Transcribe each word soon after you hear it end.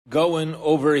going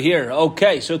over here.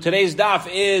 Okay, so today's daf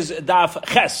is daf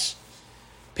Ches,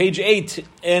 page 8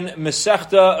 in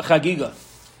Masechta Chagiga.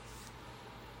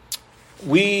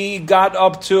 We got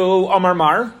up to Amar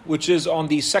Mar, which is on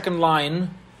the second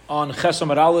line on Ches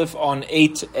Amar Aleph on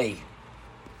 8a.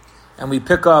 And we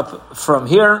pick up from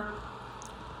here.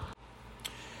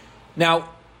 Now,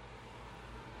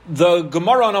 the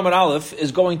Gemara on Amar Aleph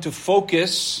is going to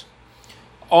focus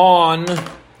on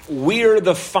where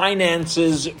the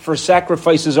finances for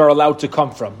sacrifices are allowed to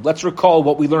come from. Let's recall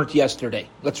what we learned yesterday.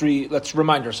 Let's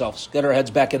remind ourselves, get our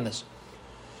heads back in this.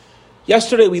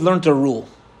 Yesterday we learned a rule,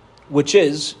 which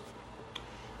is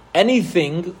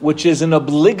anything which is an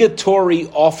obligatory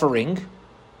offering,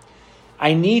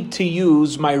 I need to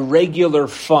use my regular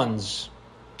funds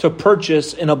to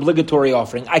purchase an obligatory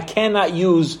offering. I cannot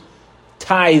use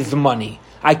tithe money.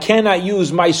 I cannot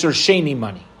use Meiser Sheni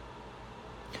money.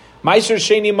 Meiser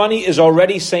Sheni money is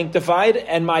already sanctified,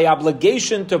 and my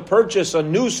obligation to purchase a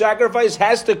new sacrifice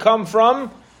has to come from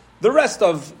the rest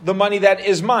of the money that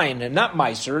is mine, and not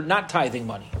Meiser, not tithing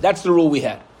money. That's the rule we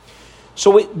had.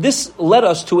 So this led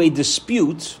us to a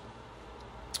dispute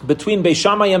between Beis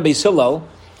Shammai and Beis Hillel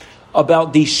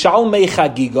about the Shalmei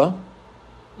Chagiga,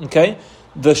 okay,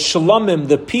 the Shlomim,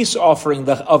 the peace offering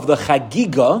of the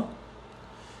Chagiga,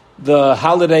 the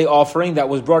holiday offering that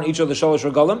was brought in each of the Shalosh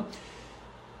Regalim.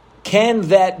 Can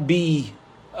that be,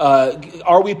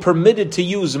 are we permitted to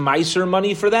use Meiser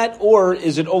money for that, or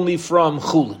is it only from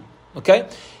Chulin? Okay?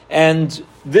 And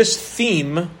this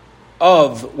theme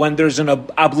of when there's an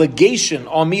obligation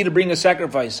on me to bring a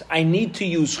sacrifice, I need to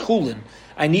use Chulin,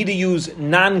 I need to use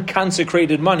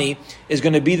non-consecrated money, is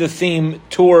going to be the theme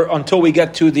until we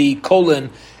get to the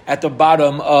colon at the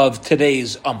bottom of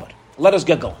today's Amud. Let us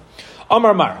get going.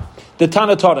 Amar Mar. The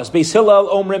Tana taught us. Beis Hillel,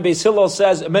 Omrim, Beis Hillel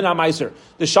says, Min HaMeiser.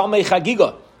 The Shalmei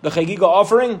Chagiga, the Chagiga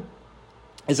offering,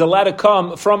 is allowed to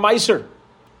come from Meiser.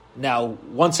 Now,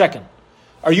 1 second.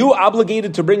 Are you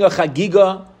obligated to bring a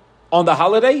Chagiga on the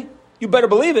holiday? You better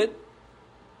believe it.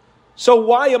 So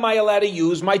why am I allowed to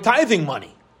use my tithing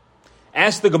money?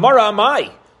 Ask the Gemara, am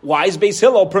I? Why is Beis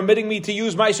Hillel permitting me to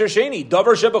use Meiser Sheni?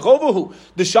 Davar shebechovahu.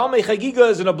 The Shalmei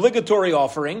Chagiga is an obligatory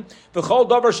offering. V'chol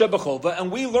davar shebechova.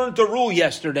 And we learned a rule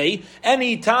yesterday.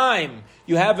 Any time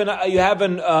you have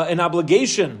an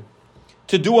obligation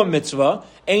to do a mitzvah,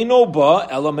 eino ba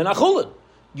ela min achulin.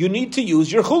 You need to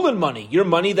use your chulin money, your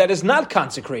money that is not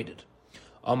consecrated.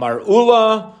 Amar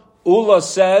Ula. Ula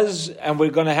says, and we're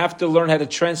going to have to learn how to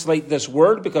translate this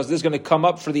word because this is going to come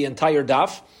up for the entire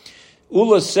daf.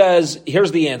 Ula says,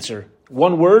 here's the answer.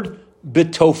 One word,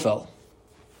 bitofel.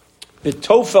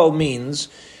 Bitofel means,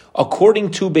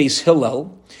 according to Beis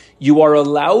Hillel, you are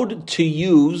allowed to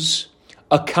use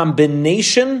a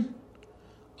combination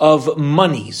of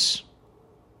monies.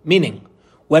 Meaning,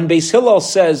 when Beis Hillel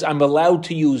says, I'm allowed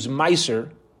to use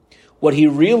Meiser,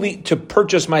 to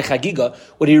purchase my Chagiga,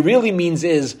 what he really means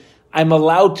is, I'm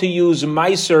allowed to use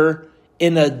Meiser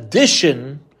in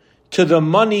addition to the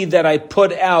money that I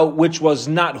put out, which was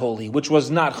not holy, which was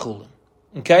not chulin.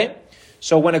 Okay?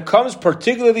 So when it comes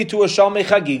particularly to a Shalmei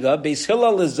Chagiga, Beis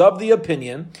Hillel is of the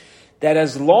opinion that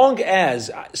as long as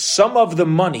some of the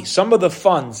money, some of the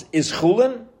funds is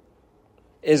chulin,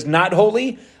 is not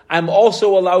holy, I'm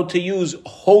also allowed to use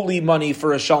holy money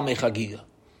for a Shalmei Chagiga.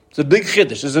 It's a big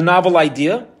chiddush. It's a novel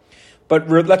idea, but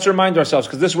let's remind ourselves,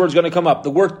 because this word's going to come up. The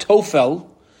word tofel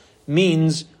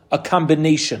means a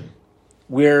combination,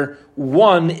 where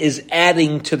one is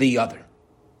adding to the other.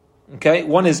 Okay?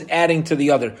 One is adding to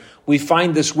the other. We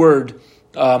find this word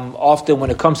often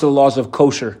when it comes to the laws of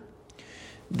kosher.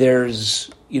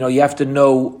 You have to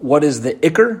know what is the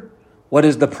ikr, what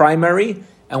is the primary,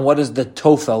 and what is the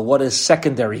tofel, what is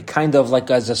secondary, kind of like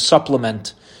as a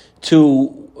supplement to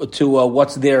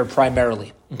what's there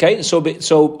primarily. Okay? So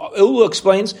Ulu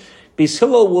explains, Beis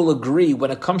Hillel will agree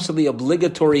when it comes to the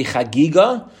obligatory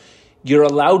chagiga, you're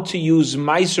allowed to use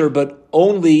Meiser, but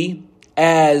only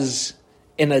as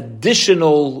an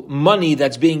additional money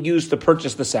that's being used to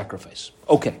purchase the sacrifice.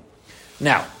 Okay.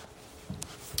 Now,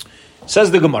 says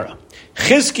the Gemara,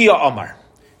 Chizkiya Amar.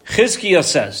 Chizkiya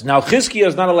says, now Chizkiya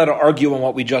is not allowed to argue on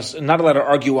not allowed to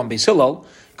argue on Beis Hillel,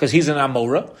 because he's an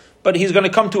Amora, but he's going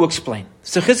to come to explain.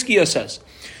 So Chizkiya says,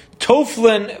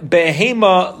 Toflin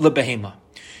behema lebehema.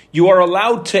 You are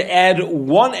allowed to add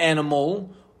one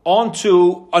animal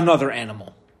onto another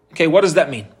animal. Okay, what does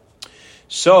that mean?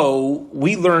 So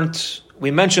we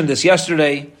mentioned this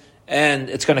yesterday, and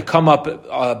it's going to come up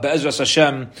Be'ezras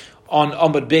Hashem on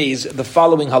Amud Beis, the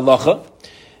following halacha,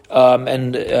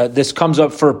 and this comes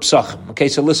up for Psachim. Okay,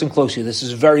 so listen closely. This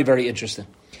is very, very interesting.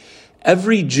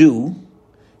 Every Jew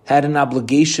had an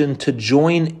obligation to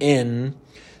join in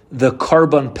the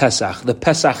Karban Pesach, the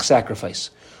Pesach sacrifice.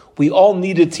 We all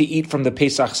needed to eat from the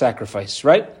Pesach sacrifice,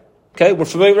 right? Okay, we're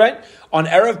familiar, right? On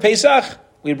Erev Pesach,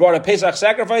 we brought a Pesach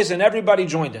sacrifice and everybody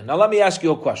joined in. Now let me ask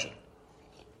you a question.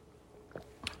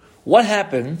 What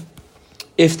happened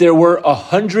if there were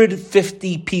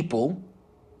 150 people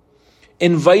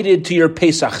invited to your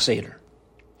Pesach Seder?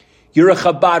 You're a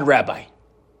Chabad rabbi,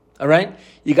 all right?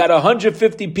 You got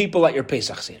 150 people at your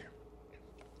Pesach Seder.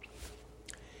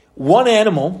 One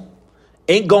animal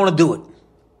ain't going to do it.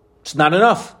 It's not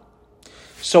enough.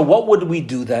 So what would we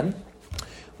do then?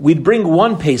 We'd bring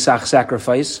one Pesach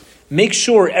sacrifice, make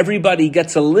sure everybody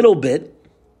gets a little bit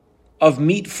of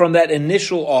meat from that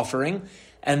initial offering,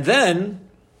 and then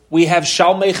we have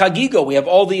Shalmei Chagiga. We have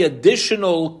all the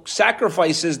additional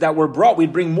sacrifices that were brought.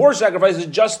 We'd bring more sacrifices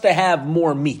just to have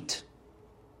more meat.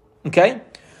 Okay?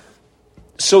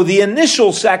 So the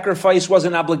initial sacrifice was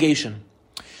an obligation.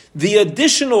 The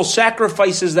additional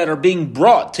sacrifices that are being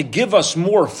brought to give us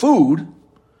more food,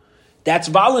 that's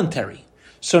voluntary.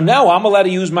 So now I'm allowed to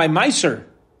use my Meiser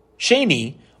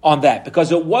Sheni on that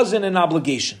because it wasn't an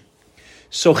obligation.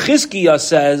 So Chizkiah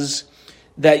says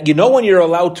that when you're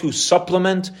allowed to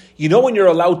supplement, when you're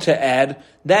allowed to add,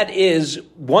 that is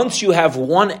once you have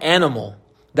one animal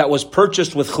that was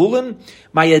purchased with chulin,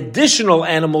 my additional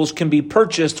animals can be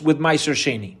purchased with Meiser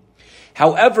Sheni.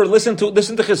 However, listen to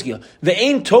Chizkiah.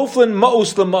 Ve'ein toflin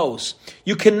ma'os l'ma'os.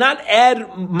 You cannot add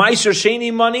Meiser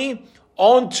Sheni money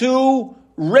onto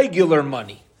regular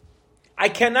money. I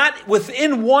cannot,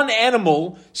 within one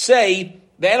animal, say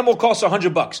the animal costs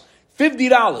 $100.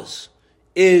 $50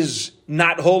 is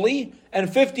not holy, and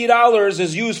 $50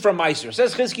 is used from Meiser.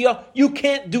 Says Chizkiah, you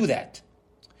can't do that.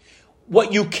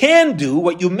 What you can do,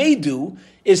 what you may do,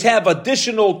 is have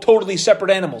additional, totally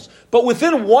separate animals. But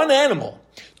within one animal,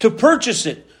 to purchase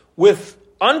it with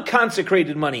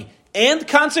unconsecrated money and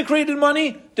consecrated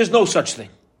money, there's no such thing.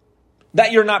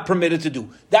 That you're not permitted to do.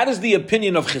 That is the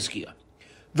opinion of Chizkiah.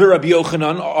 The Rabbi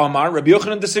Yochanan Amar, Rabbi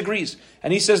Yochanan disagrees.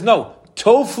 And he says, no,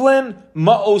 Toflin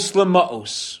ma'os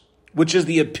lema'os, which is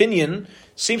the opinion,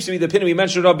 seems to be the opinion we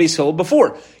mentioned on Beis Hillel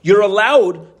before. You're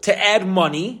allowed to add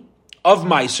money of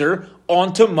Meiser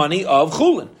onto money of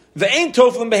Chulin. Ve'ein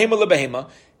Toflin behema lebehema,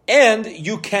 and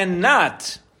you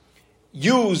cannot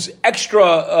use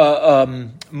extra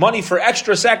money for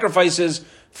extra sacrifices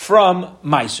from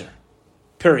Meiser.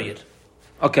 Period.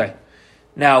 Okay.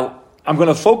 Now, I'm going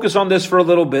to focus on this for a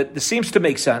little bit. This seems to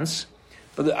make sense.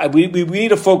 But we need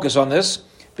to focus on this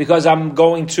because I'm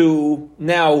going to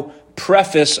now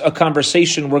preface a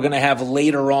conversation we're going to have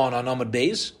later on Amud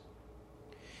Beis.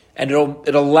 And it'll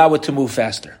allow it to move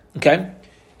faster. Okay?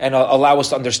 And allow us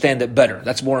to understand it better.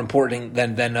 That's more important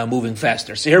than moving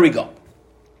faster. So here we go.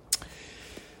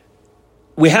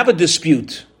 We have a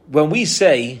dispute when we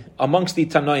say amongst the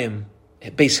Tanoim,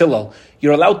 Beis Hillel,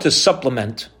 you're allowed to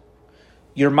supplement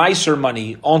your Meiser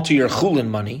money onto your Chulin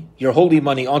money, your holy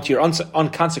money onto your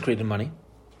unconsecrated money.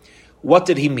 What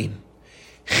did he mean?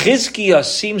 Chizkiah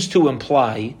seems to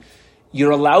imply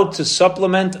you're allowed to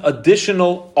supplement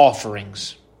additional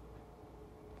offerings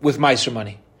with Meiser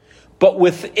money. But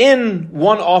within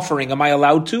one offering, am I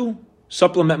allowed to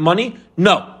supplement money?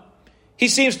 No. He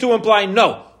seems to imply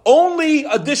no. Only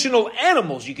additional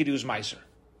animals you could use Meiser.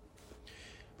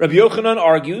 Rabbi Yochanan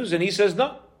argues, and he says,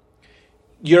 no,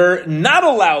 you're not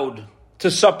allowed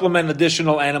to supplement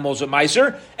additional animals with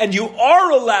Meiser, and you are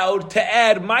allowed to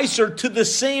add Meiser to the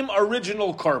same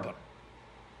original Karban.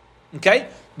 Okay?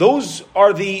 Those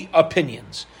are the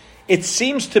opinions. It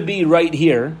seems to be right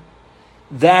here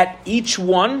that each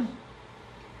one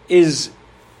is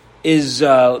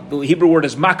the Hebrew word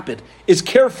is makbid, is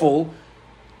careful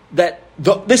that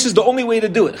this is the only way to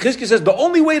do it. Chizkiah says the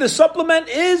only way to supplement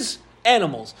is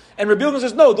animals. And Rabbi Yochanan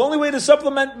says, no, the only way to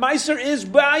supplement Meiser is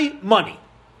by money.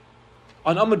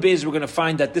 On Amud Beis, we're going to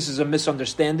find that this is a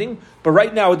misunderstanding. But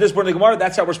right now, at this point in the Gemara,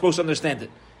 that's how we're supposed to understand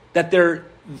it. That they're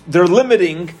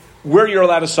limiting where you're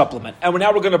allowed to supplement. And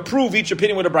now we're going to prove each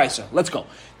opinion with a brisa. Let's go.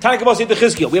 Tanakavasi to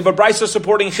Chizkiah. We have a brisa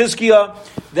supporting Chizkiah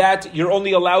that you're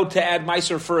only allowed to add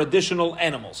Meiser for additional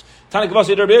animals.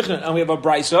 Tanakavasi to Rabbi Yochanan. And we have a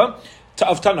brisa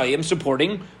of Tanoim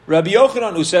supporting Rabbi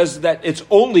Yochanan, who says that it's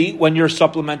only when you're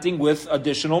supplementing with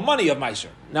additional money of Meiser.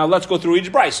 Now let's go through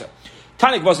each brisa.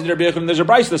 Tanik Vasi Rabbi Yochanan, there's a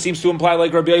brisa that seems to imply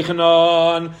like Rabbi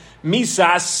Yochanan,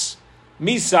 Misas.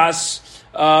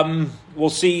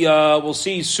 We'll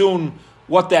see soon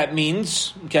what that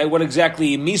means. Okay, what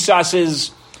exactly Misas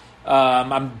is.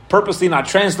 I'm purposely not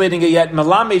translating it yet.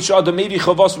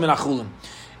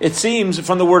 It seems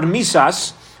from the word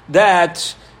Misas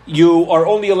that you are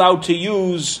only allowed to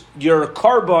use your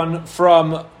carbon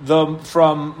from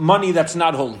money that's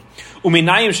not holy. So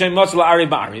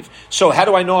how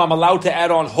do I know I'm allowed to add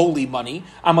on holy money?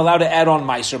 I'm allowed to add on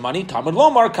meiser money.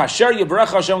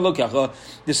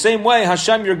 The same way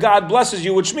Hashem, your God, blesses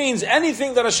you, which means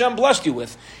anything that Hashem blessed you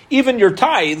with, even your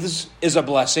tithes is a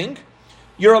blessing.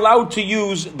 You're allowed to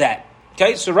use that.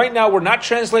 Okay, so right now we're not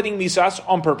translating misas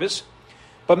on purpose,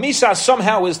 but misas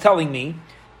somehow is telling me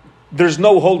there's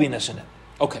no holiness in it.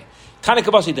 Okay.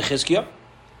 Tanakabasi de Chizkiah.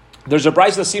 There's a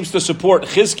brayso that seems to support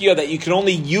Chizkiah that you can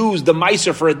only use the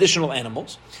meiser for additional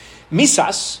animals.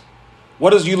 Misas, what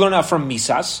does you learn out from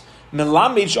misas?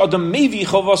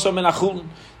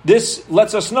 This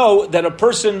lets us know that a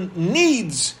person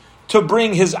needs to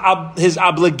bring his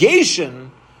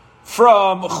obligation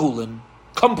from chulin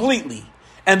completely.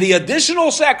 And the additional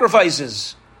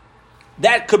sacrifices,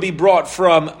 that could be brought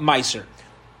from meiser.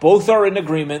 Both are in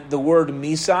agreement. The word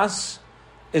misas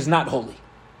is not holy.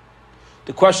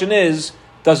 The question is,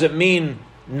 does it mean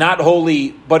not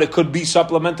holy, but it could be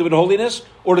supplemented with holiness?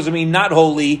 Or does it mean not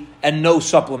holy and no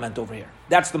supplement over here?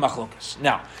 That's the machlokas.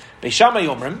 Now, Beis Shammai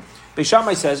Yomrim, Beis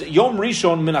Shammai says, Yom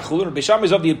Rishon min hachulin. Beis Shammai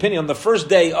is of the opinion, on the first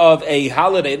day of a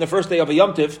holiday, the first day of a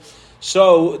Yom Tiv,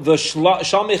 so the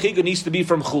Shal Mechiga needs to be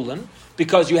from chulin,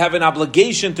 because you have an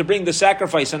obligation to bring the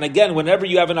sacrifice. And again, whenever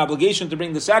you have an obligation to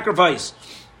bring the sacrifice,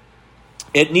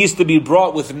 it needs to be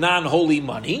brought with non-holy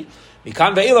money.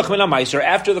 After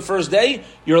the first day,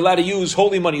 you're allowed to use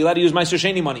holy money. You're allowed to use Meiser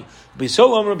Sheni money. But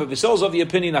Bisol is of the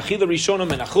opinion,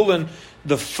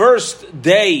 the first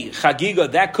day,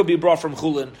 Chagiga, that could be brought from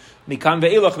Chulin.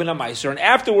 And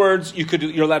afterwards,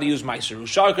 you're allowed to use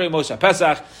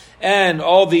Meiser. And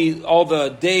all the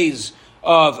days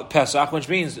of Pesach, which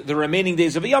means the remaining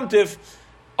days of a Yom Tiv,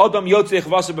 a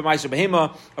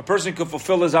person could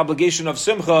fulfill his obligation of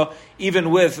simcha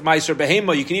even with meiser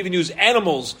behema. You can even use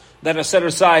animals that are set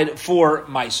aside for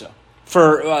meiser,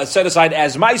 set aside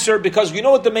as meiser, because you know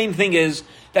what the main thing is,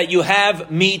 that you have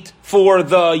meat for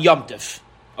the Yom Tiv.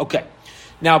 Okay.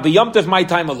 Now, b'Yom Tiv my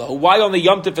time alone. Why on the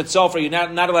Yom Tiv itself are you not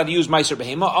allowed to use meiser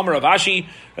behema? Amar Rav Ashi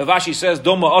says,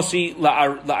 Doma osi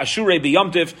la'ashure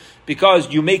b'Yom Tiv,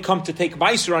 because you may come to take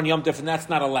meiser on Yom Tiv, and that's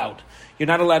not allowed. You're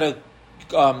not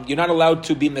allowed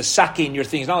to be mesakin your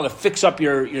things. You're not allowed to fix up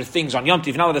your things on Yom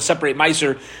Tiv. You're not allowed to separate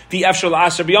meiser. The efshel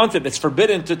aser b'Yom Tiv. It's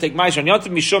forbidden to take meiser on Yom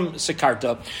Tiv mishum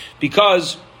sekarta,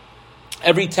 because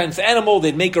every 10th animal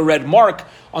they'd make a red mark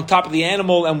on top of the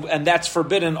animal, and that's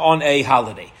forbidden on a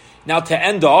holiday. Now, to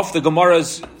end off, the Gemara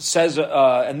says,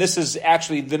 and this is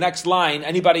actually the next line.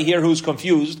 Anybody here who's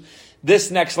confused, this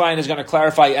next line is going to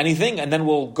clarify anything, and then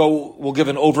we'll give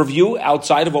an overview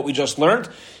outside of what we just learned.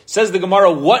 Says the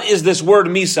Gemara, what is this word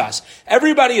misas?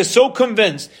 Everybody is so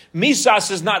convinced misas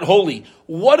is not holy.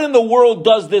 What in the world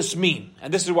does this mean?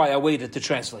 And this is why I waited to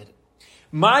translate it.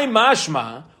 My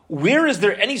mashma, where is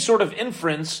there any sort of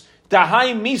inference,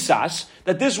 dahai misas,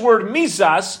 that this word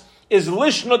misas is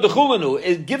lishna dechulanu?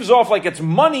 It gives off like it's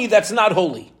money that's not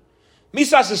holy.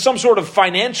 Misas is some sort of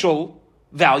financial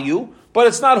value, but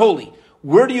it's not holy.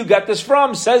 Where do you get this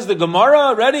from? Says the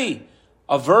Gemara, ready?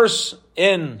 A verse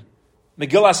in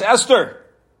Megillas Esther.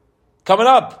 Coming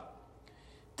up.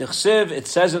 Tichsiv, it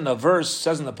says in the verse,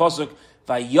 says in the pasuk,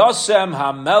 Vayosem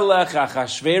hamelech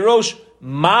Achashverosh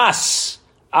mas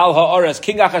al ha'aretz.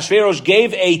 King Achashverosh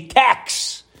gave a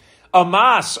tax, a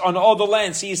mas on all the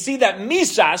land. So you see that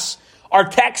misas are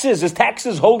taxes. Is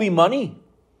taxes holy money?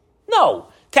 No.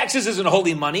 Taxes isn't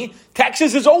holy money.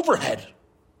 Taxes is overhead.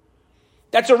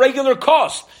 That's a regular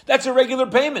cost. That's a regular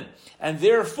payment. And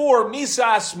therefore,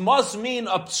 misas must mean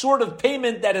a sort of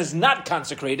payment that is not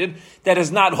consecrated, that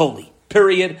is not holy.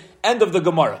 Period. End of the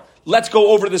Gemara. Let's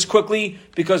go over this quickly,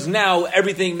 because now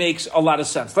everything makes a lot of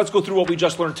sense. Let's go through what we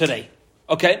just learned today.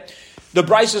 Okay? The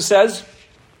Brisa says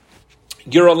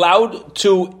you're allowed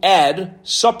to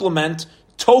supplement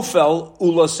tofel,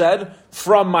 Ula said,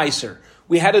 from meiser.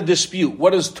 We had a dispute.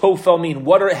 What does tofel mean?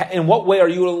 In what way are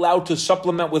you allowed to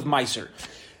supplement with meiser?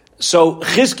 So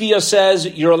Chizkiah says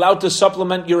you're allowed to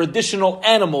supplement your additional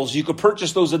animals. You could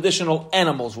purchase those additional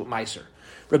animals with meiser.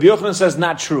 Rabbi Yochanan says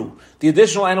not true. The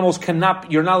additional animals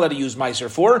you're not allowed to use meiser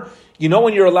for. You know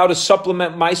when you're allowed to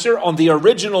supplement meiser? On the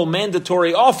original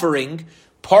mandatory offering,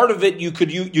 part of it you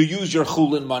use your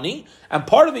chulin money, and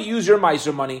part of it you use your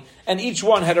meiser money, and each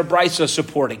one had a brisa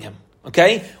supporting him.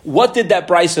 Okay? What did that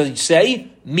brisa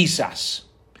say? Misas.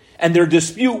 And their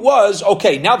dispute was,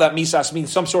 okay, now that misas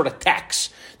means some sort of tax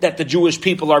that the Jewish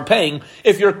people are paying.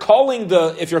 If you're calling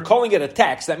it a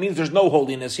tax, that means there's no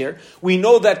holiness here. We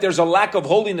know that there's a lack of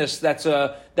holiness that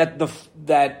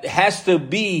has to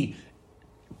be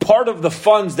part of the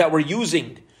funds that we're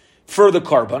using for the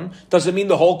carbon. Does it mean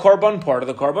the whole carbon, part of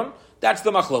the carbon? That's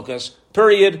the machlokas.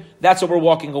 Period. That's what we're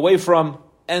walking away from.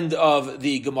 End of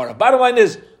the Gemara. Bottom line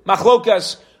is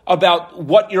machlokas about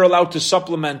what you're allowed to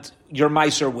supplement your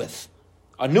meiser with.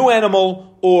 A new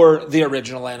animal or the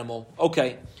original animal.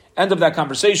 Okay. End of that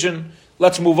conversation.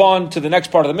 Let's move on to the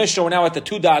next part of the Mishnah. We're now at the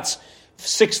 2 dots,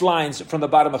 6 lines from the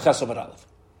bottom of Ches Amud Aleph.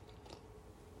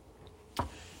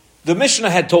 The Mishnah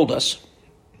had told us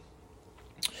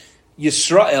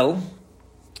Yisrael,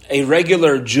 a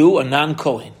regular Jew, a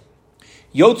non-Kohen,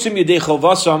 Yotzim Yedei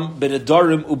Chovasam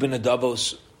Benedarim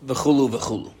Ubenedavos V'chulu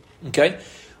V'chulu. Okay?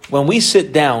 When we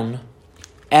sit down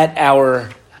at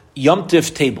our Yom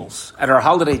Tif tables, at our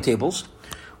holiday tables,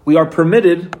 we are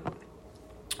permitted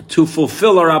to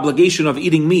fulfill our obligation of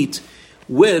eating meat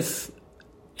with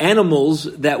animals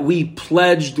that we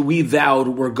pledged, we vowed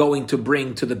we're going to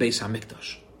bring to the Beis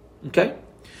HaMikdash. Okay?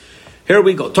 Here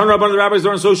we go. Turn Rabban the rabbis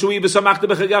learn so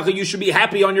you should be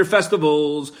happy on your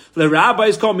festivals. The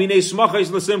rabbis call minei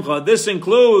smachos l'simcha. This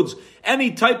includes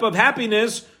any type of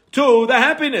happiness to the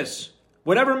happiness.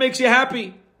 Whatever makes you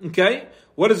happy. Okay?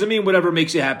 What does it mean, whatever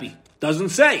makes you happy? Doesn't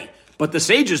say. But the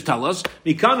sages tell us,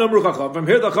 from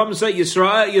here the Chacham say,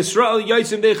 Yisrael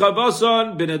yotzim dei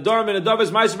chavasan, b'nedar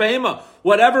b'nedavis ma'is behema.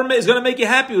 Whatever is going to make you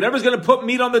happy, whatever is going to put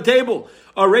meat on the table.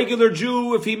 A regular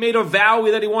Jew, if he made a vow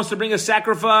that he wants to bring a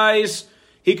sacrifice,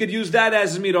 he could use that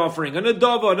as his meat offering. A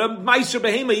nedava, a ma'is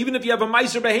behema, even if you have a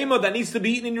ma'is behema that needs to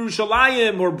be eaten in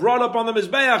Yerushalayim or brought up on the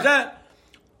Mizbeach,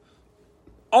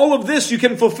 all of this you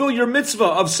can fulfill your mitzvah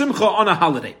of simcha on a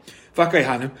holiday.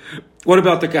 What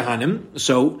about the kahanim?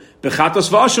 So, bechatas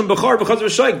v'asham b'char b'chaz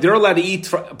v'shaik. They're allowed to eat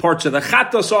parts of the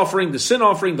chatas offering, the sin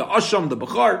offering, the asham, the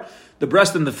b'char, the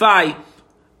breast and the thigh.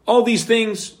 All these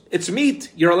things, it's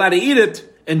meat. You're allowed to eat it.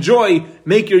 Enjoy.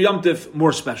 Make your Yom Tif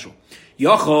more special.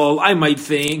 Yachol, I might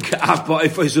think,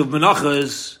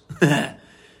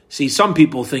 see, some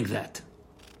people think that.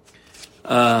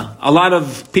 A lot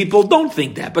of people don't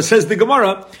think that. But says the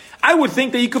Gemara, I would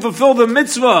think that you could fulfill the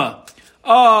mitzvah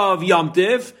of Yom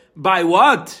Tif by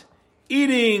what?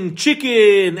 Eating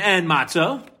chicken and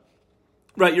matzah.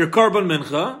 Right, your korban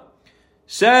mincha.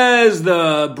 Says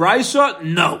the Brisa,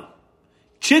 no.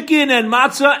 Chicken and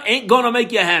matzah ain't gonna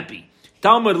make you happy.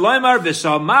 Talmud Laimar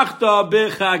v'samachta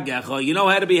b'chagecha. You know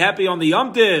how to be happy on the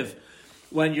Yom Tif?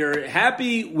 When you're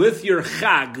happy with your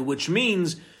chag, which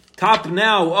means top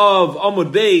now of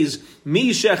Amud Beis,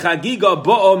 mi shechagiga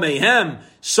bo'o mehem,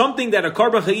 something that a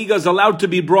korban chagiga is allowed to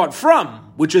be brought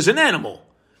from, which is an animal.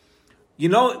 You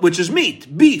know, which is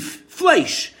meat, beef,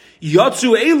 flesh.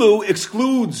 Yatsu elu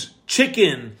excludes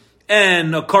chicken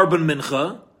and a korban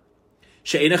mincha.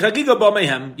 She'ena chagiga bo'o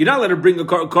mehem. You're not allowed to bring a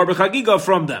korban chagiga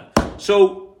from them.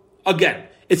 So, again,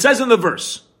 it says in the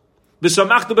verse,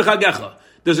 B'samachta b'chagecha,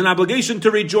 there's an obligation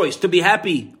to rejoice, to be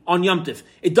happy on Yom Tif.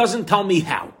 It doesn't tell me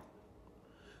how.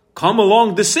 Come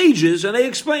along the sages and they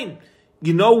explain.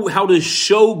 You know how to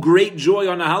show great joy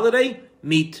on a holiday?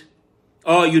 Meat.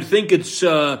 Oh, you'd think it's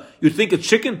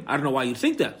chicken? I don't know why you'd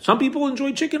think that. Some people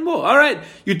enjoy chicken more. All right.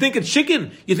 You think it's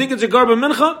chicken? You think it's a korban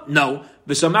mincha? No.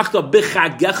 V'samachta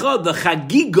b'chagecha, the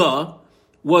chagiga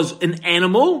was an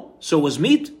animal, so was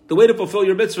meat. The way to fulfill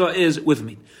your mitzvah is with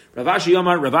meat. Rav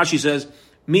Ashi says,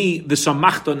 me,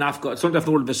 v'samachta nafka. It's not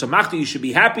the word v'samachta, you should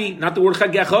be happy, not the word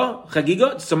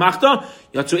chagiga, it's samachta,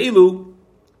 yatsu elu,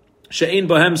 she'ein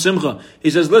bahem simcha. He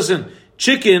says, listen,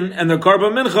 chicken and the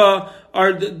korban mincha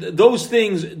are, those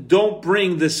things don't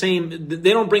bring the same, they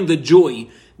don't bring the joy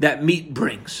that meat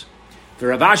brings.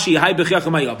 So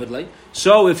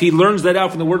if he learns that out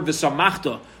from the word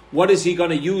v'samachta, what is he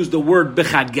going to use the word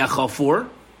b'chagecha for?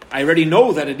 I already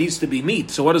know that it needs to be meat.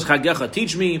 So what does chagecha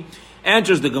teach me?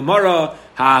 Answers the Gemara,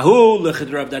 Hahu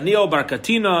l'chid Rav Daniel bar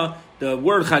Katina. The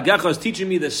word chagecha is teaching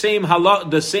me the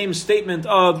same statement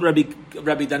of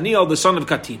Rabbi Daniel, the son of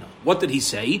Katina. What did he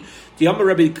say?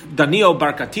 Rabbi Daniel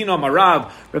bar Katina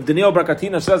Marav. Rabbi Daniel bar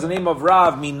Katina says the name of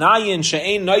Rav, Minayin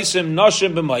she'ein noisim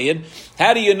noshim b'mayid.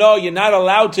 How do you know you're not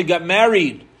allowed to get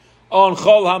married on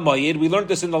Chol HaMayid? We learned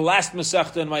this in the last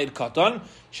Masechta in Mayid Katan.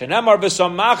 Shenemar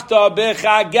b'samachta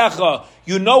b'chagecha.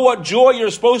 You know what joy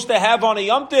you're supposed to have on a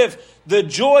Yom Tif? The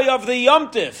joy of the Yom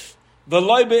Tif.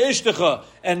 V'loi be'ishtecha.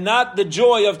 And not the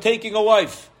joy of taking a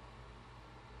wife.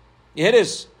 You hear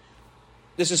this?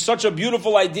 This is such a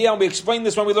beautiful idea, and we explained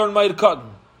this when we learned Mayid Katan.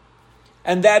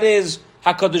 And that is,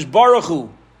 HaKadosh Baruch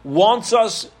Hu wants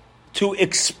us to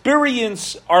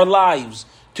experience our lives,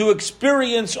 to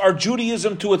experience our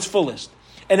Judaism to its fullest.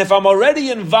 And if I'm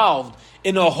already involved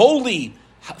in a holy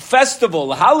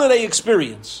festival, a holiday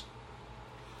experience,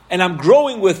 and I'm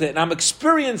growing with it, and I'm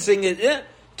experiencing it,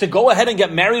 to go ahead and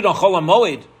get married on Chol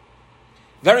HaMoed,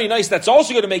 Very nice. That's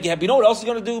also going to make you happy. You know what else is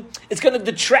going to do? It's going to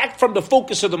detract from the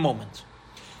focus of the moment.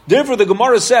 Therefore, the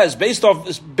Gemara says, based off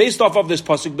of this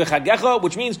pasuk, b'chagecha,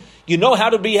 which means you know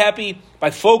how to be happy by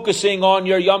focusing on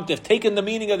your Yom Tov, taking the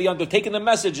meaning of the Yom Tov, taking the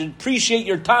message, and appreciate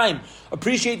your time,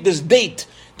 appreciate this date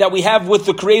that we have with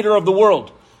the Creator of the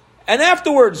world. And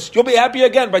afterwards, you'll be happy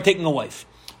again by taking a wife.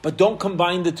 But don't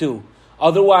combine the two.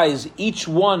 Otherwise, each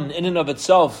one in and of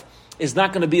itself is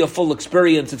not going to be a full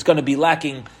experience. It's going to be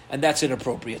lacking, and that's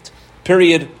inappropriate.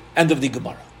 Period. End of the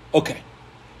Gemara. Okay.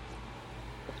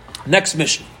 Next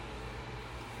Mishnah.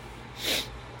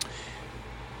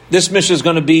 This Mishnah is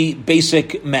going to be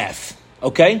basic math.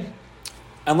 Okay?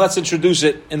 And let's introduce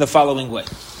it in the following way.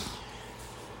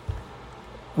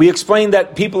 We explained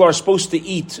that people are supposed to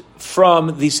eat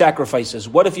from the sacrifices.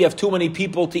 What if you have too many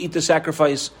people to eat the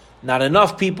sacrifice? Not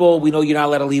enough people. We know you're not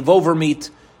allowed to leave over meat.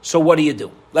 So what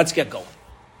do? Let's get going.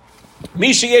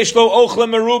 Misha yeshlo ochle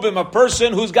merubim, a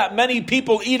person who's got many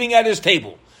people eating at his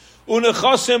table.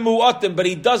 Unechasim mu'atim, but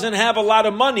he doesn't have a lot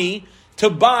of money to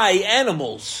buy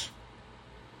animals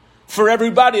for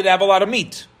everybody to have a lot of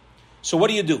meat. So what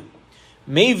do?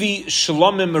 Maybe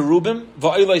shlomim merubim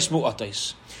va'ilais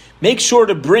mu'atais. Make sure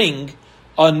to bring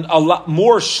a lot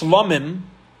more shlomim,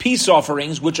 peace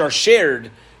offerings, which are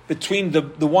shared between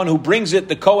the one who brings it,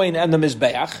 the Kohen, and the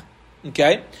Mizbeach.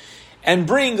 Okay? And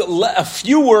bring a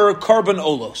fewer carbon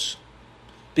olos.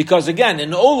 Because again,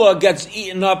 an ola gets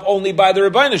eaten up only by the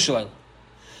Rebbeinu Shalom.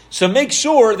 So make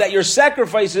sure that your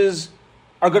sacrifices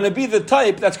are going to be the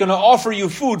type that's going to offer you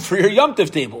food for your Yom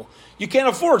Tov table. You can't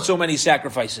afford so many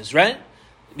sacrifices, right?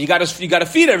 You got to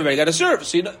feed everybody. You got to serve.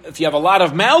 So if you have a lot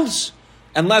of mouths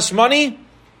and less money,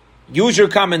 use your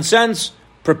common sense.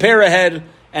 Prepare ahead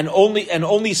and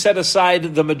only set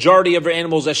aside the majority of your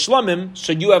animals as shlamim,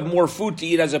 so you have more food to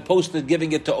eat as opposed to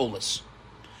giving it to olas.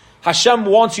 Hashem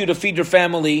wants you to feed your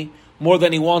family more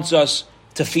than He wants us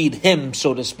to feed Him,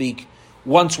 so to speak,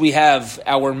 once we have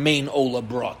our main ola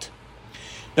brought.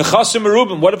 Nechasim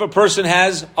merubim, what if a person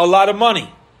has a lot of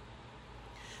money?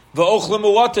 V'ochlim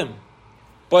uwatim,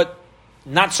 but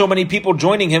not so many people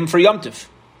joining him for Yom Tov.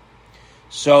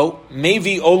 So,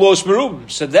 maybe olos merubim.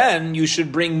 So then you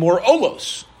should bring more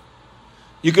olos.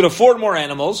 You could afford more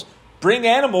animals. Bring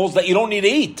animals that you don't need to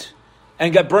eat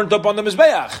and get burnt up on the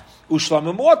Mizbeach.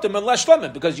 Ushlamim muatim and less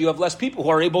shlamim, because you have less people who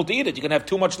are able to eat it. You can have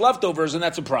too much leftovers, and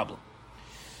that's a problem.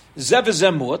 Zev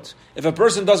zemut, if a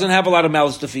person doesn't have a lot of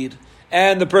mouths to feed,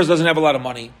 and the person doesn't have a lot of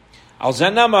money, al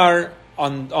zen namar,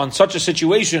 on such a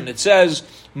situation, it says,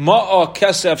 ma'a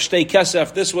kesef, shtei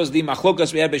kesef, this was the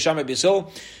machlokas we had Beisham Bisil.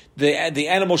 The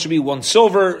animal should be one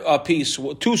silver piece,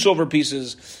 2 silver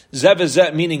pieces.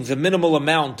 Zev, meaning the minimal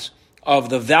amount of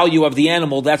the value of the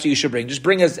animal, that's what you should bring. Just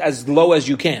bring as low as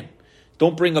you can.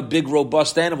 Don't bring a big,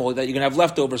 robust animal that you're going to have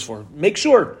leftovers for. Make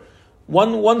sure.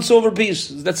 One silver piece,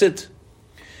 that's it.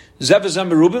 Zev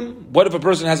merubim, what if a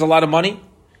person has a lot of money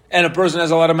and a person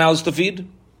has a lot of mouths to feed?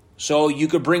 So you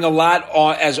could bring a lot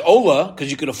as ola, because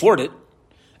you could afford it,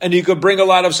 and you could bring a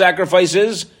lot of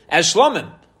sacrifices as shlamim,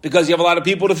 because you have a lot of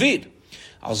people to feed.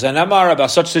 Al Zen Amar,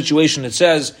 about such situation, it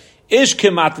says, Ish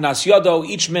kematnas yado,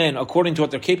 each man according to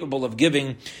what they're capable of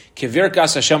giving,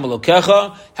 kivirkas Hashem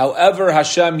elokecha, however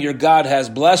Hashem your God has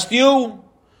blessed you,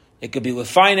 it could be with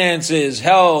finances,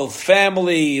 health,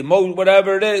 family,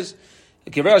 whatever it is,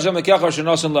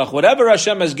 whatever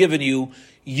Hashem has given you,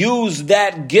 use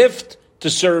that gift to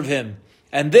serve Him.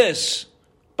 And this,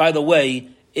 by the way,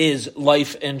 is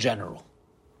life in general.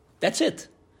 That's it.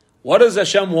 What does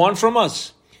Hashem want from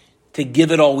us? To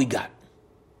give it all we got.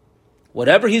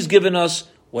 Whatever He's given us,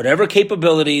 whatever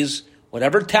capabilities,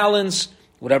 whatever talents,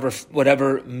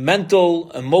 whatever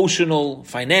mental, emotional,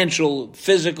 financial,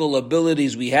 physical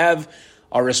abilities we have,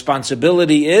 our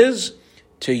responsibility is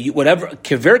to whatever,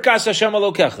 kivirkas Hashem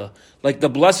elokecha, like the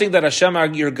blessing that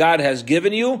Hashem, your God, has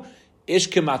given you, ish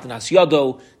kematnas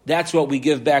yado, that's what we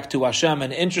give back to Hashem.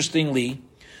 And interestingly,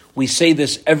 we say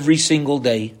this every single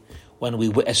day,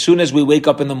 as soon as we wake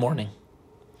up in the morning.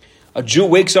 A Jew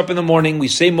wakes up in the morning, we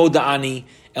say Moda'ani,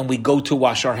 and we go to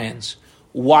wash our hands.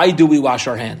 Why do we wash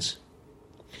our hands?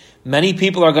 Many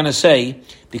people are going to say,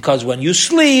 because when you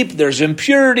sleep, there's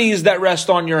impurities that rest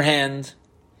on your hand,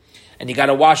 and you got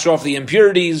to wash off the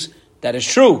impurities. That is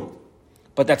true,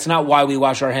 but that's not why we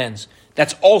wash our hands.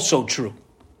 That's also true.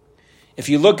 If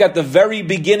you look at the very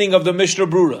beginning of the Mishnah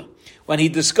Brura, when he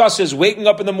discusses waking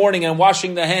up in the morning and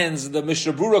washing the hands, the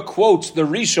Mishnah Brura quotes the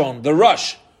Rishon, the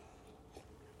Rush,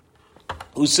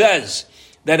 who says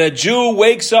that a Jew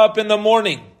wakes up in the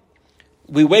morning.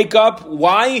 We wake up,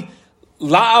 why?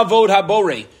 La'avod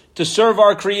habore, to serve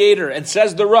our Creator. And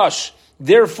says the Rush,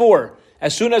 therefore,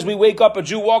 As soon as we wake up, a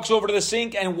Jew walks over to the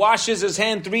sink and washes his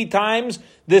hand 3 times,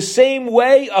 the same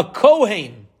way a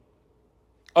Kohen,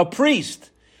 a priest,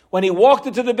 when he walked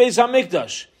into the Beis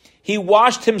HaMikdash, he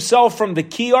washed himself from the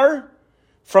kiyar,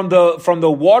 from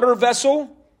the water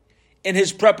vessel, in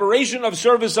his preparation of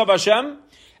service of Hashem.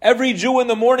 Every Jew in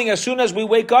the morning, as soon as we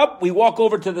wake up, we walk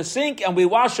over to the sink and we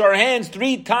wash our hands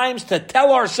 3 times to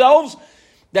tell ourselves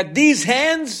that these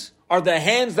hands are the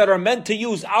hands that are meant to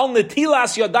use. Al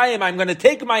netilas yadayim. I'm going to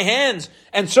take my hands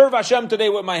and serve Hashem today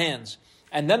with my hands.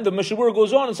 And then the Mishabur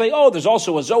goes on and say, there's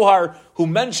also a Zohar who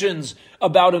mentions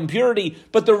about impurity.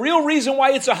 But the real reason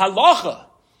why it's a halacha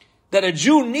that a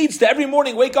Jew needs to every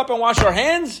morning wake up and wash our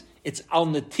hands, it's al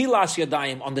netilas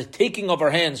yadayim, on the taking of our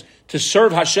hands to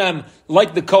serve Hashem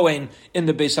like the Kohen in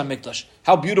the Beis HaMikdash.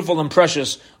 How beautiful and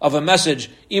precious of a message,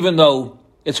 even though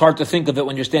it's hard to think of it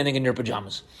when you're standing in your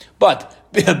pajamas. But,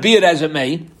 be it as it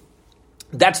may,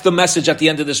 that's the message at the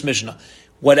end of this Mishnah.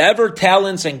 Whatever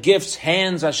talents and gifts,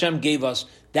 hands Hashem gave us,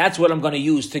 that's what I'm going to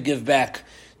use to give back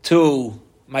to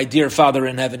my dear Father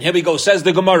in heaven. Here we go. Says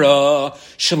the Gemara,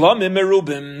 Shlamim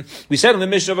merubim. We said in the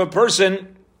Mishnah, of a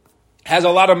person has a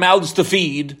lot of mouths to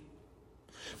feed,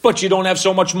 but you don't have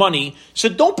so much money, so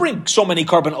don't bring so many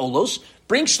carbon olos.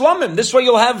 Bring shlamim. This way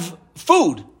you'll have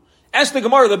food. Ask the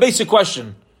Gemara the basic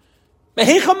question.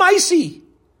 Mehecha maisi.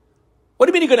 What do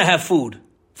you mean you're going to have food?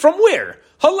 From where?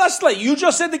 Halasle. You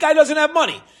just said the guy doesn't have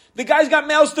money. The guy's got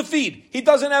mouths to feed. He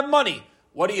doesn't have money.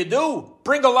 What do?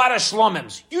 Bring a lot of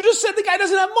shlamims. You just said the guy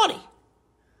doesn't have money.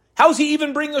 How's he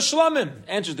even bring a shlamim?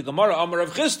 Answers the Gemara, Amar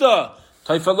Rav Chisda,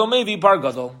 Tofel lo mevi bar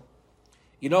gadol.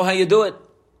 You know how you do it?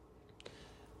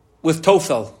 With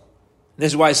Tofel.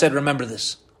 This is why I said remember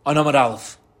this. On Amar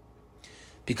Aleph.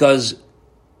 Because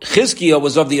Chizkiah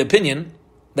was of the opinion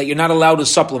that you're not allowed to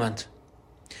supplement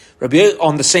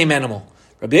on the same animal.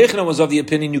 Rabbi Yochanan was of the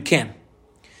opinion you can.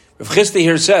 Rav Chisda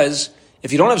here says,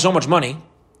 if you don't have so much money,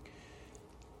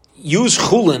 use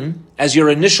chulin as your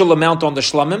initial amount on the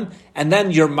shlamim, and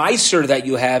then your meiser that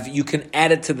you have, you can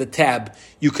add it to the tab.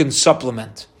 You can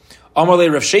supplement.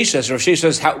 Amalei Rav Sheshes. Rav Sheshes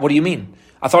says, what do you mean?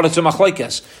 I thought it's a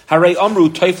machlekes. Harei amru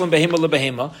teifel behema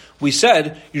lebehema. We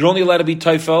said you're only allowed to be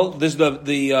teifel. This is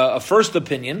the first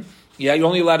opinion. Yeah, you're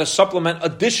only allowed to supplement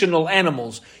additional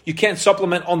animals. You can't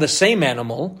supplement on the same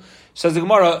animal. Says the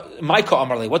Gemara, Maika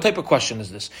Amarle. What type of question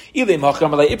is this? If you're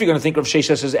going to think of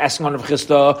Sheshes as asking on Rav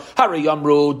Chisda, Harei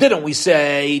amru, didn't we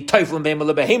say teifel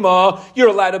behema lebehema? You're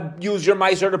allowed to use your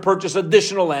meiser to purchase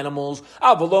additional animals.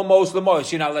 Avalomos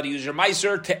lemos. You're not allowed to use your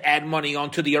meiser to add money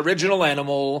onto the original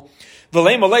animal. So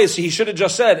he should have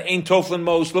just said, Ein toflin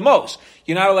mos lemos.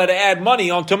 You're not allowed to add money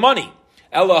onto money.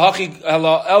 Ella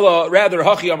rather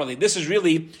hachi amali. This is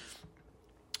really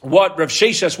what Rav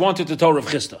Sheshes wanted to tell Rav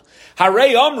Chisda.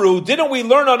 Harei amru, didn't we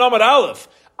learn on Amar Aleph?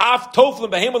 Af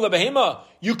toflin behema lebehema.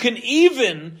 You can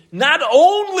even, not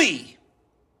only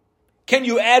can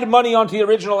you add money onto the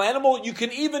original animal, you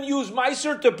can even use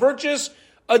meiser to purchase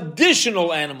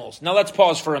additional animals. Now let's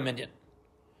pause for a minute.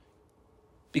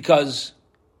 Because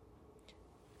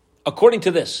according to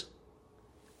this,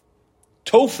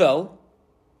 Tofel,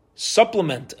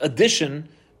 supplement, addition,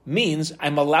 means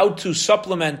I'm allowed to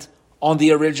supplement on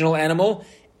the original animal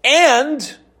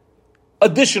and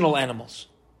additional animals.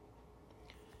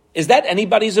 Is that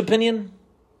anybody's opinion?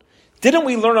 Didn't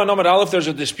we learn on Amar Aleph there's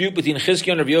a dispute between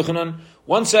Chizkiah and Rav Yochanan?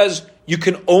 One says you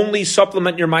can only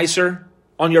supplement your meiser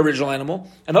on your original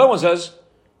animal. Another one says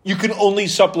you can only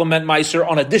supplement meiser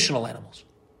on additional animals.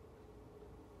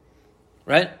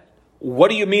 Right?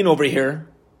 What do you mean over here,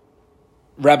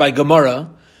 Rabbi Gemara,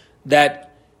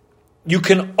 that you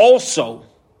can also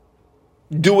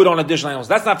do it on additional animals?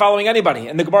 That's not following anybody.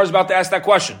 And the Gemara is about to ask that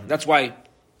question. That's why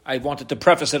I wanted to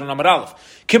preface it on Amar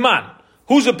Aleph. Come on.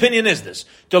 Whose opinion is this?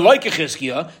 To like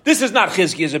Chizkiah, this is not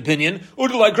Chizkiah's opinion, or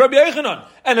to like Rabbi Yochanan.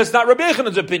 And it's not Rabbi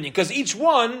Yochanan's opinion, because each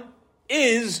one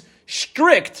is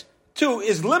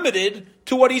is limited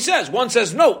to what he says. One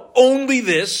says, no, only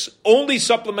this, only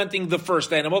supplementing the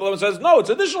first animal. The other one says, no, it's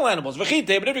additional animals. V'chite,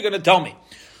 but if you're going to tell me,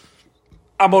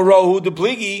 Amorahu the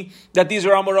pligi, that these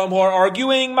are Amoram who are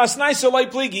arguing, Masnaisa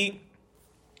like pligi,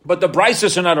 but the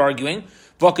Brises are not arguing,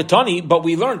 Vakatani, but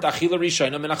we learned, Achila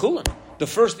Rishayna min Achulin. The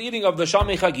first eating of the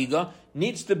Shalmei Chagiga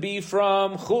needs to be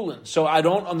from Chulin. So I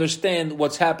don't understand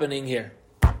what's happening here.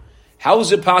 How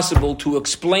is it possible to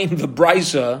explain the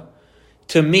Brisa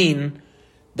to mean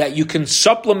that you can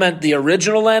supplement the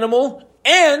original animal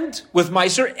and with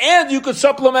Meiser, and you could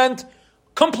supplement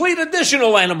complete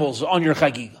additional animals on your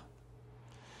Chagiga?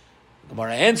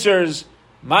 Gemara answers,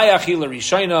 May Achila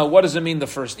Rishayna, what does it mean the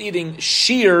first eating?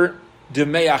 Shir de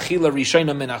May Achila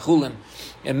Rishayna min Achulin.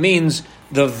 It means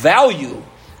the value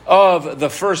of the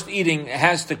first eating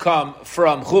has to come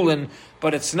from chulin,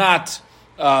 but it's not.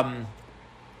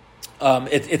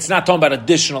 It's not talking about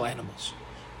additional animals.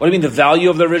 What do you mean the value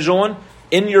of the original one?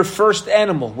 In your first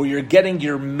animal, where you're getting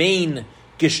your main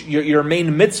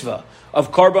mitzvah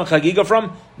of Karban Chagiga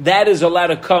from, that is allowed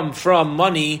to come from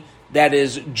money that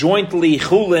is jointly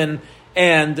chulin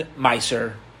and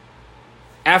meiser.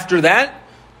 After that,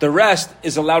 the rest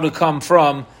is allowed to come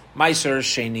from meiser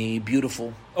sheni.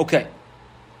 Beautiful. Okay.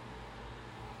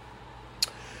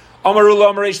 Amarullah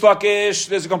Amar Reish Lakish.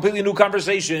 There's a completely new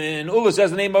conversation. Ula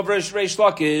says the name of Reish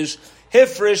Lakish.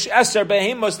 Hifrish eser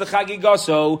behemus the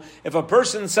chagigaso. If a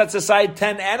person sets aside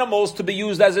 10 animals to be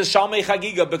used as a shalmei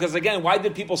chagiga, because again, why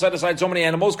did people set aside so many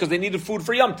animals? Because they needed food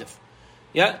for Yom Tiv.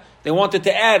 Yeah, they wanted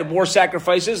to add more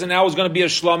sacrifices, and now it was going to be a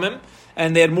shlamim,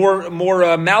 and they had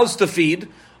more mouths to feed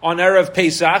on Erev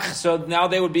Pesach, so now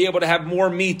they would be able to have more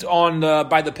meat on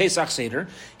by the Pesach Seder.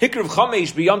 Hikriv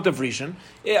Chamesh b'Yom Tov Rishon.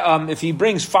 If he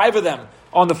brings 5 of them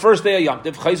on the first day of Yom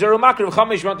Tov, Chayzer Umakriv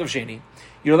Chamesh b'Yom Tov Sheni.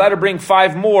 You're allowed to bring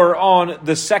 5 more on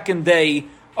the second day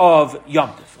of Yom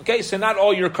Tov. Okay, so not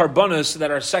all your karbonos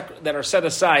that are set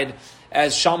aside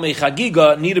as Shalmei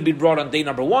Chagiga need to be brought on day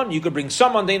number 1. You could bring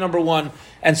some on day number 1,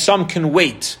 and some can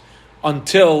wait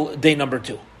until day number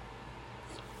 2.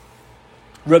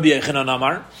 Rabbi Yochanan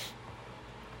Amar.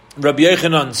 Rabbi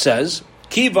Yochanan says,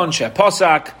 Kivan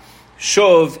she'pasak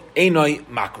shov einoi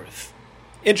makriv.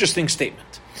 Interesting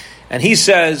statement. And he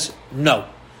says, no.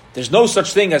 There's no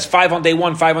such thing as 5 on day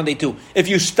 1, 5 on day 2. If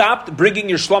you stopped bringing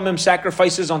your shlomim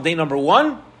sacrifices on day number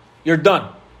 1, you're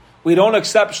done. We don't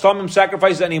accept shlomim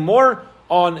sacrifices anymore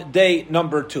on day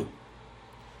number 2.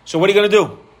 So what are you going to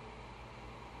do?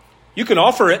 You can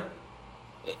offer it,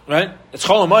 right? It's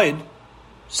Chol HaMoed.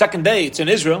 Second day, it's in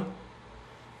Israel,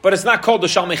 but it's not called the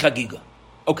Shalmei Chagiga.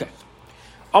 Okay.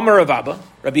 Amar Rav Abba,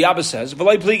 Rabbi Abba says,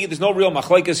 "V'lai pligi." There's no real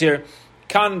machlekes here.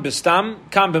 Kan b'stam,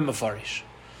 kan b'mefarish.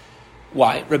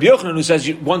 Why? Rabbi Yochanan, who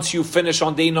says once you finish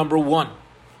on day number 1,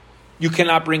 you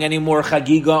cannot bring any more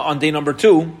Chagiga on day number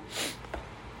 2.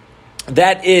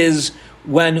 That is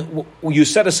when you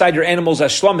set aside your animals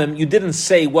as shlomim. You didn't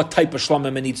say what type of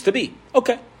shlomim it needs to be.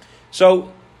 Okay,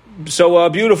 so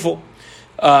beautiful.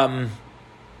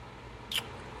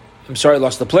 I'm sorry, I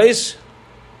lost the place.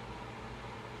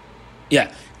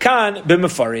 Yeah, kan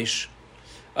b'mefarish.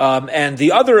 And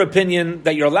the other opinion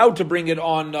that you're allowed to bring it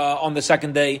on the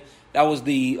second day, that was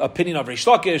the opinion of Reish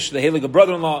Lakish, the Heilige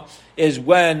brother-in-law, is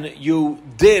when you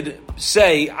did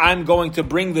say, I'm going to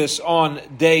bring this on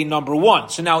day number 1.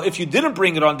 So now, if you didn't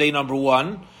bring it on day number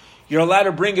 1, you're allowed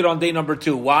to bring it on day number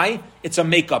 2. Why? It's a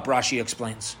makeup, Rashi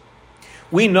explains.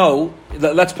 We know,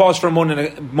 let's pause for a moment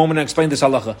and explain this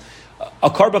halacha. A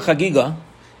karba chagiga,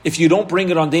 if you don't bring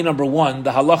it on day number 1,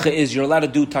 the halacha is you're allowed to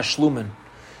do tashlumin.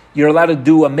 You're allowed to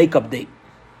do a makeup date,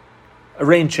 a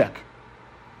rain check.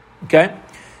 Okay?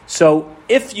 So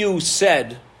if you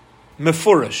said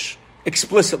mefurish,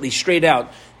 explicitly, straight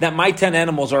out, that my 10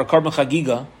 animals are a karban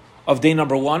chagiga of day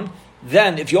number 1,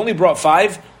 then if you only brought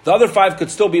 5, the other 5 could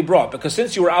still be brought, because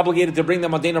since you were obligated to bring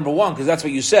them on day number 1, because that's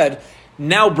what you said,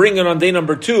 now bringing it on day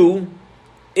number 2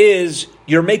 is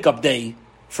your makeup day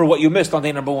for what you missed on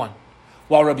day number 1.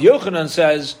 While Rabbi Yochanan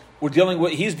says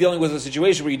he's dealing with a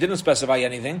situation where you didn't specify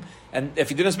anything, and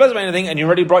if you didn't specify anything and you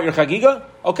already brought your chagiga,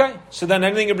 okay, so then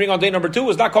anything you bring on day number 2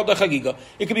 is not called a chagiga.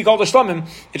 It could be called a shlamim,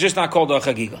 it's just not called a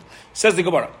chagiga. Says the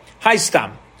Gemara, Hi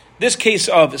Stam. This case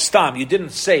of stam, you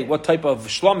didn't say what type of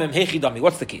shlamim hechidami.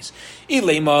 What's the case?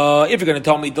 Ilema, if you're going to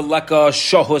tell me the leka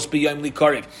shahus b'yom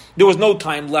likarev, there was no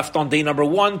time left on day number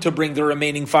 1 to bring the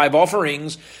remaining 5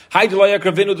 offerings. Hi delayak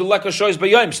ravinu the leka shahus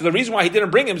b'yom. So the reason why he didn't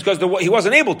bring him is because he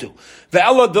wasn't able to.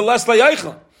 Ve'ela the les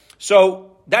layaychlan.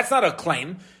 So that's not a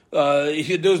claim.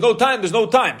 There's no time, there's no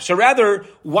time. So rather,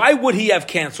 why would he have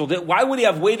canceled it? Why would he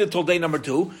have waited till day number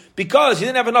 2? Because he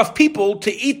didn't have enough people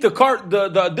to eat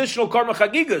the additional karma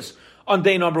chagigas on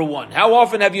day number 1. How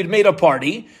often have you made a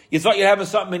party? You thought you're having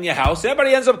something in your house.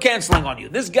 Everybody ends up canceling on you.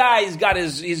 This guy, he's got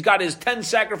his 10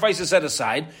 sacrifices set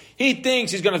aside. He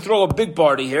thinks he's going to throw a big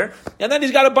party here. And then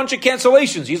he's got a bunch of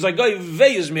cancellations. He's like, oh,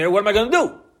 Veyazmir, what am I going to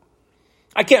do?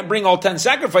 I can't bring all 10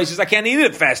 sacrifices. I can't eat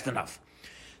it fast enough.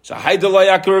 So, and the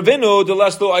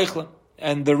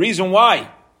reason why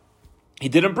he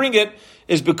didn't bring it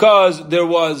is because there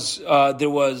was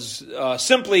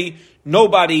simply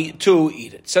nobody to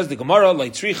eat it. Says the Gemara,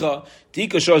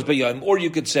 or you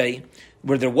could say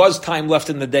where there was time left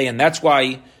in the day, and that's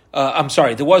why.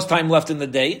 There was time left in the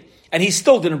day, and he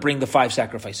still didn't bring the 5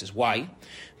 sacrifices. Why?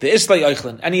 The Islay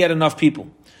Eichlan, and he had enough people.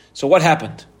 So what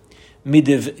happened?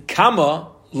 Midiv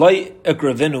kama loy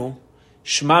ekravenu.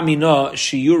 Shma mina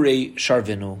shiurei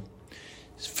sharvinu.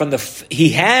 He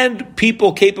had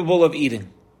people capable of eating.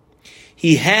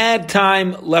 He had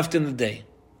time left in the day.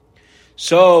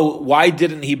 So why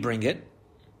didn't he bring it?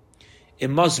 It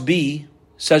must be,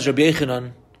 says Rabbi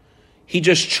Yechanan, he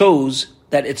just chose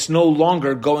that it's no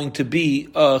longer going to be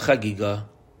a chagiga.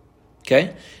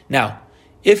 Okay? Now,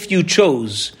 if you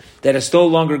chose that it's no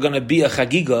longer going to be a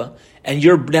chagiga, and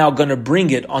you're now going to bring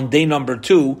it on day number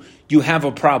 2, you have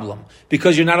a problem.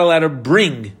 Because you're not allowed to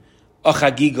bring a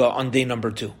chagiga on day number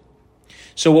 2.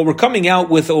 So what we're coming out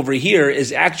with over here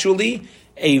is actually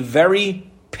a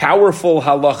very powerful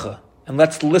halacha. And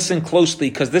let's listen closely,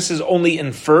 because this is only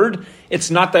inferred. It's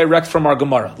not direct from our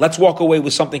Gemara. Let's walk away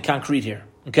with something concrete here.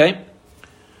 Okay?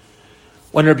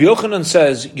 When Rabbi Yochanan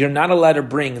says you're not allowed to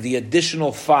bring the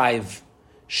additional 5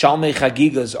 Shalmei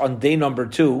Chagigas on day number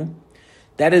 2,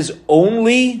 that is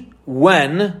only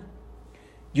when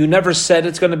you never said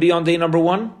it's going to be on day number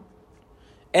 1,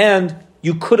 and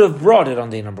you could have brought it on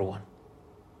day number 1.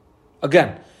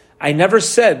 Again, I never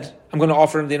said I'm going to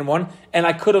offer it on day number 1, and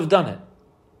I could have done it.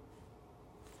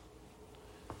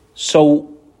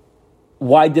 So,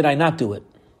 why did I not do it?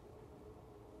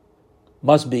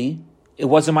 Must be, it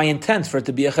wasn't my intent for it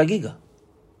to be a chagiga.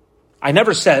 I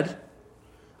never said,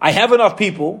 I have enough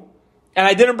people, and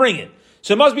I didn't bring it.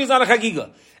 So it must be it's not a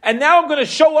chagiga. And now I'm going to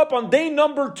show up on day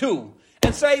number 2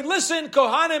 and say, listen,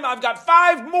 Kohanim, I've got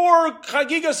 5 more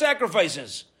chagiga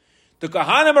sacrifices. The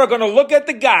Kohanim are going to look at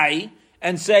the guy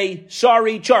and say,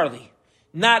 sorry, Charlie,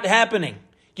 not happening.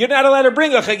 You're not allowed to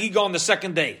bring a chagiga on the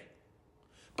second day.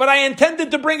 But I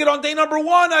intended to bring it on day number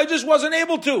 1. I just wasn't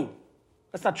able to.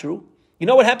 That's not true. You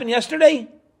know what happened yesterday?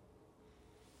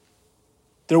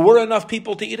 There were enough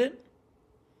people to eat it.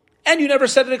 And you never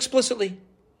said it explicitly.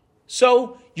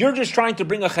 So you're just trying to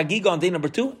bring a chagiga on day number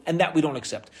 2, and that we don't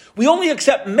accept. We only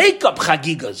accept makeup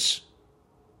chagigas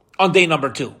on day number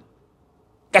 2.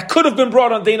 That could have been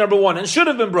brought on day number 1 and should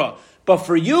have been brought. But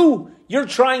for you, you're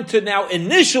trying to now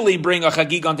initially bring a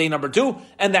chagiga on day number 2,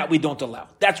 and that we don't allow.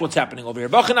 That's what's happening over here.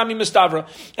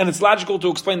 And it's logical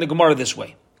to explain the Gemara this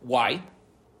way. Why?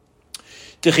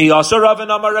 When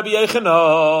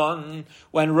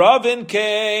Ravin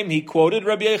came, he quoted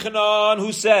Rabbi Yechanan,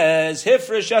 who says,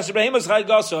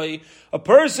 a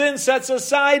person sets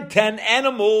aside 10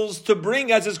 animals to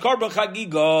bring as his karban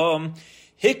chagiga.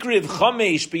 Hikriv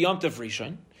chamesh b'yomtev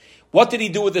rishon. What did he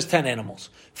do with his 10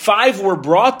 animals? 5 were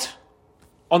brought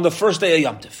on the first day of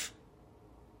Yom Tov.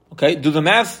 Okay, do the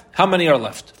math. How many are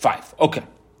left? 5. Okay.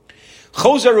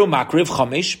 Chozaru makriv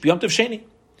chamesh b'yom tov sheni.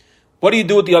 What do you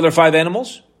do with the other 5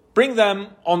 animals? Bring them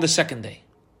on the second day.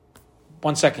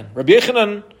 1 second. Rabbi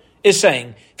Yechanan is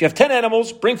saying, if you have 10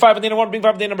 animals, bring 5 on day number 1, bring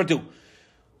 5 on day number 2.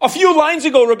 A few lines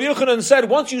ago, Rabbi Yechanan said,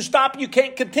 once you stop, you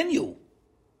can't continue.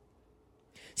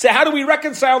 So how do we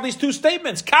reconcile these two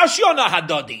statements? Kashyona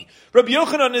hadadi. Rabbi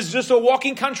Yochanan is just a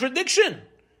walking contradiction.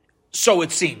 So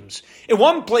it seems. In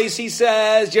one place he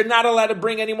says, you're not allowed to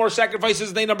bring any more sacrifices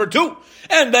on day number 2.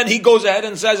 And then he goes ahead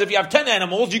and says, if you have 10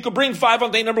 animals, you could bring 5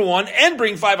 on day number 1 and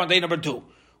bring 5 on day number 2.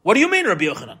 What do you mean, Rabbi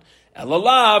Yochanan?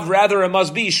 Elalav, rather it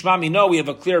must be, Shmami, no, we have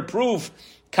a clear proof.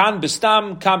 Kan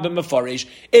bistam, kan b'mefarish.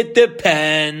 It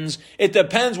depends. It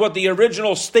depends what the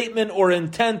original statement or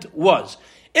intent was.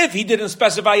 If he didn't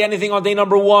specify anything on day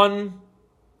number 1,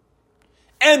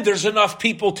 and there's enough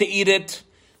people to eat it,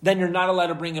 then you're not allowed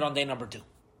to bring it on day number 2.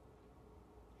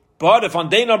 But if on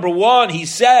day number 1 he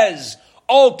says,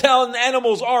 all 10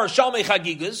 animals are Shalmei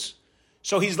Chagigas,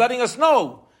 so he's letting us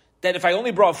know that if I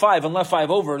only brought 5 and left 5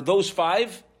 over, those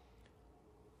 5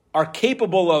 are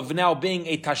capable of now being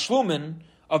a tashlumin,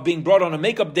 of being brought on a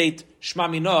makeup date,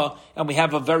 Shma Mina, and we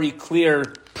have a very clear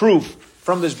proof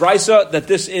from this brisa that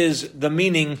this is the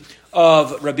meaning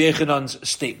of Rabbi Yechanan's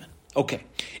statement. Okay.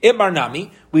 Itmar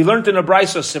Nami, we learned in a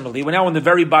brisa similarly. We're now on the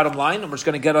very bottom line, and we're just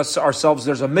going to get ourselves,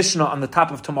 there's a Mishnah on the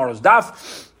top of tomorrow's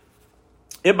daf.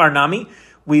 Itmar Nami,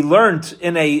 we learned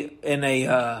in a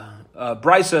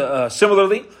brisa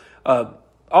similarly.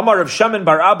 Amar Rav Shemin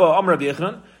bar Abba, Amar Rabbi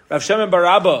Yechanan. Rav Shemin bar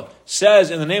Abba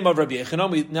says in the name of Rabbi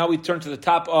Yechanan, now we turn to the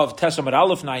top of Tesamad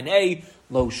Aleph 9a,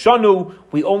 Lo Shanu,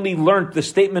 we only learned the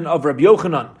statement of Rabbi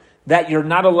Yochanan that you're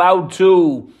not allowed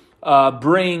to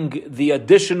bring the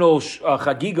additional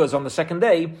chagigas on the second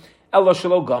day, Ella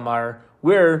Shelo Gamar,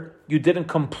 where you didn't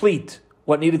complete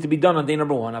what needed to be done on day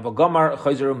number 1. Ava Gamar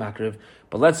Chayzeru Makriv.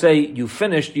 But let's say you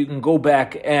finished, you can go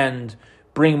back and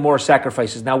bring more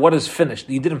sacrifices. Now, what is finished?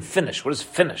 You didn't finish. What is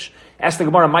finish? Ask the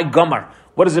Gemara, my Gamar,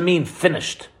 what does it mean,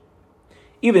 finished?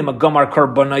 Even a Gamar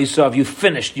Karbanais, if you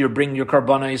finished, you're bringing your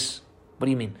Karbanais. What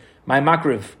do you mean? My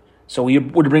Makriv. So you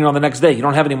would bring it on the next day. You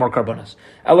don't have any more Karbanas.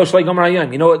 Elosh Lai Gamar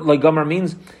Hayom. You know what Lai Gamar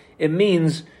means? It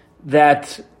means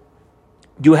that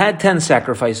you had 10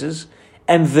 sacrifices,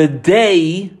 and the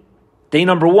day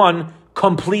number 1,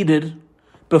 completed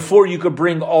before you could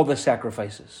bring all the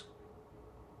sacrifices.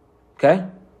 Okay?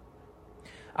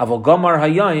 Avol gamar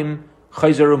hayayim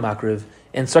chayzeru makriv.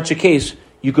 In such a case,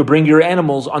 you could bring your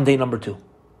animals on day number 2.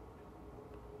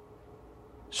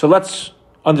 So let's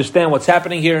understand what's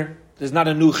happening here. There's not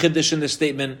a new chiddush in this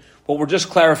statement. What we're just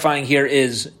clarifying here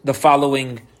is the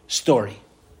following story.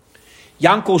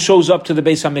 Yankel shows up to the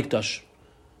Beis HaMikdash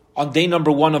on day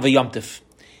number 1 of a Yom Tif.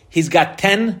 He's got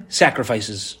 10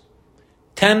 sacrifices,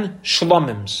 10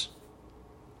 shlomims.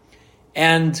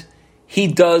 And he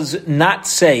does not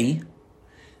say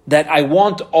that I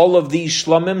want all of these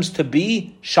shlomims to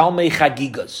be shalmei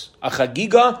chagigas. A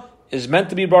chagiga is meant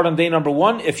to be brought on day number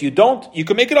 1. If you don't, you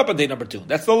can make it up on day number 2.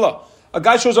 That's the law. A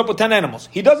guy shows up with 10 animals.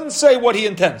 He doesn't say what he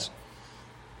intends.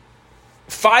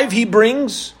 5 he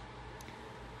brings,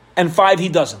 and 5 he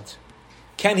doesn't.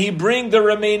 Can he bring the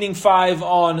remaining 5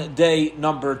 on day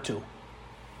number 2?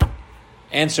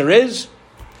 Answer is,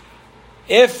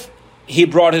 if he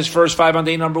brought his first 5 on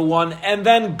day number 1, and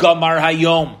then Gamar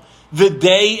Hayom, the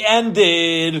day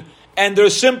ended, and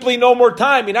there's simply no more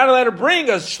time. You're not allowed to bring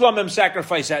a shlomim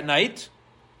sacrifice at night.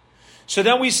 So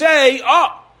then we say,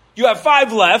 you have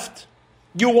 5 left.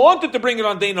 You wanted to bring it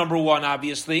on day number 1,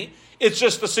 obviously. It's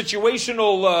just a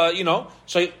situational,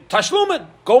 so tashlumin,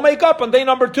 go make up on day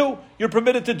number 2. You're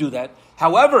permitted to do that.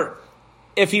 However,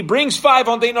 if he brings 5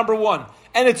 on day number 1,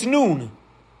 and it's noon,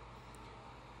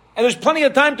 and there's plenty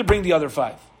of time to bring the other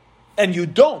 5, and you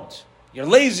don't, you're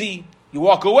lazy, you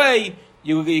walk away,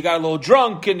 you got a little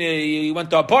drunk, and you went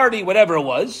to a party, whatever it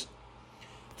was,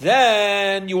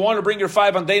 then you want to bring your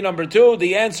 5 on day number 2,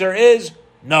 the answer is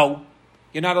no.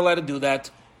 You're not allowed to do that.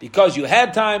 Because you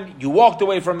had time, you walked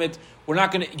away from it.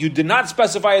 You did not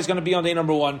specify it's going to be on day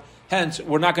number 1. Hence,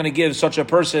 we're not going to give such a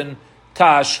person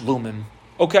tashlumim.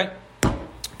 Okay.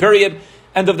 Period.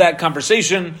 End of that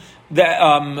conversation.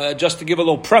 That just to give a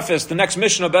little preface, the next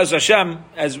mission of Bez Hashem,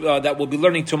 that we'll be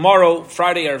learning tomorrow,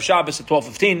 Friday, Erev Shabbos at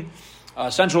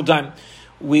 12:15 Central Time.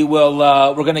 We're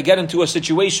going to get into a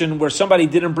situation where somebody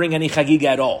didn't bring any chagiga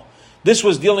at all. This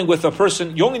was dealing with a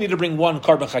person. You only need to bring 1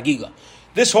 karban chagiga.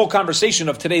 This whole conversation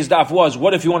of today's daf was,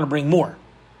 what if you want to bring more?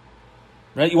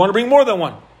 Right? You want to bring more than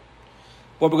 1.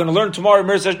 What we're going to learn tomorrow,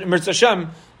 Mirz Hashem,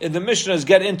 in the Mishnahs,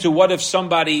 get into what if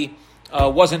somebody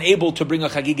wasn't able to bring a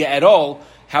chagiga at all.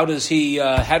 How does he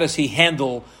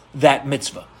handle that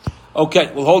mitzvah? Okay,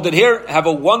 we'll hold it here. Have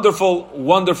a wonderful,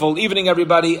 wonderful evening,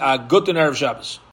 everybody. Good Erev Shabbos.